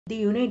The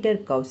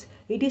United Cows.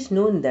 It is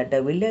known that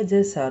the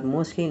villages are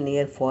mostly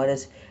near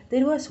forests.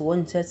 There was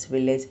one such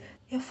village.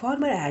 A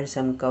farmer had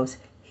some cows.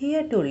 He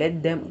had to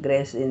let them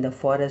graze in the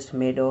forest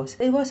meadows.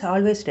 There was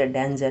always the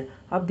danger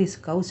of these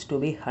cows to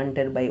be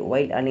hunted by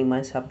wild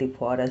animals of the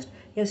forest,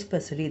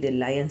 especially the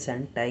lions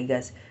and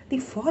tigers. The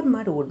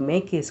farmer would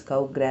make his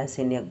cow graze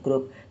in a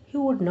group. He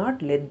would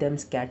not let them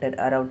scatter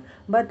around,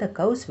 but the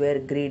cows were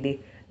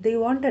greedy. They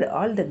wanted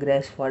all the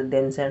grass for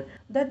themselves,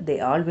 that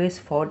they always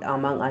fought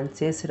among and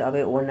chased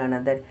away one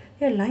another.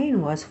 A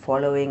lion was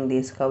following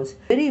these cows,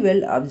 very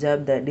well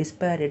observed the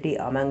disparity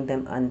among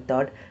them and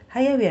thought,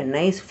 I have a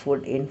nice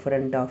food in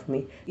front of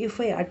me. If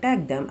I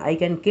attack them, I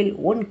can kill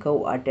one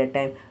cow at a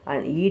time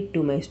and eat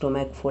to my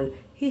stomach full.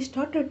 He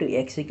started to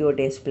execute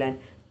his plan.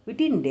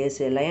 Within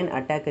days, a lion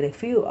attacked a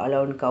few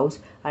alone cows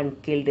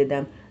and killed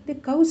them. The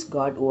cows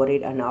got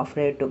worried and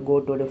afraid to go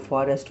to the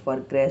forest for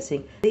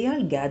grazing. They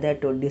all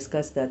gathered to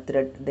discuss the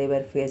threat they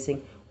were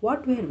facing.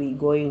 What were we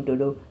going to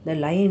do? The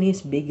lion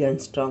is big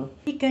and strong.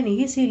 He can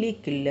easily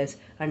kill us,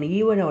 and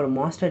even our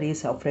master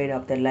is afraid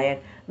of the lion.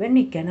 When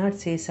we cannot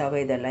chase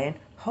away the lion,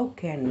 how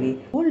can we?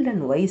 Old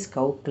and wise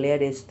cow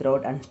cleared his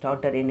throat and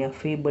started in a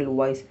feeble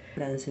voice.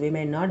 Friends, we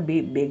may not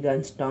be big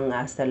and strong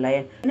as the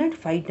lion. We cannot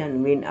fight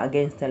and win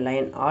against the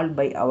lion all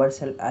by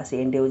ourselves as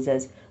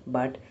individuals,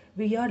 but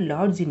we are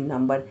large in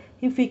number.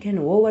 If we can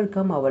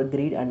overcome our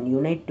greed and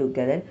unite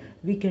together,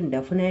 we can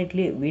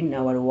definitely win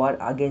our war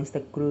against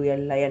the cruel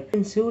lion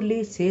and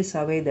surely chase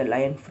away the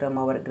lion from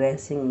our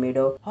grazing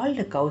meadow. All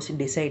the cows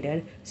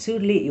decided,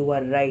 surely you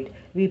are right.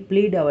 We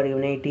plead our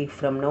unity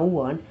from now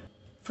on.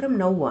 From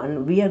now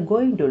on, we are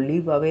going to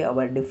leave away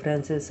our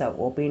differences of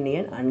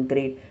opinion and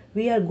greed.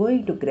 We are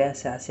going to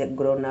graze as a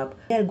grown up.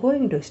 We are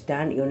going to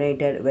stand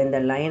united when the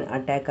lion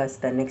attacks us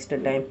the next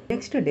time.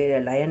 Next day, the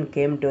lion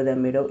came to the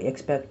meadow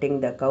expecting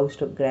the cows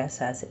to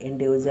graze as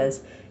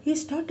individuals. He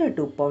started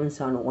to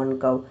pounce on one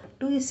cow.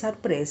 To his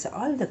surprise,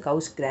 all the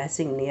cows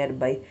grazing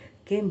nearby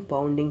came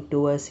pounding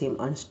towards him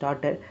and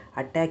started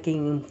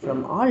attacking him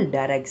from all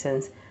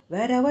directions.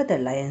 Wherever the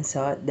lion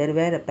saw, there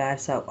were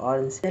pairs of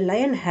horns. The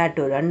lion had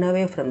to run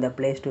away from the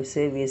place to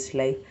save his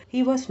life.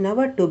 He was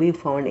never to be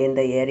found in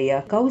the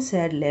area. Cows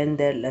had learned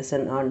their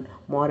lesson on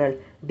moral.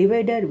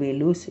 Divided we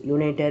lose,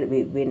 united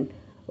we win.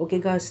 Okay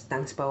guys,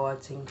 thanks for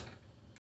watching.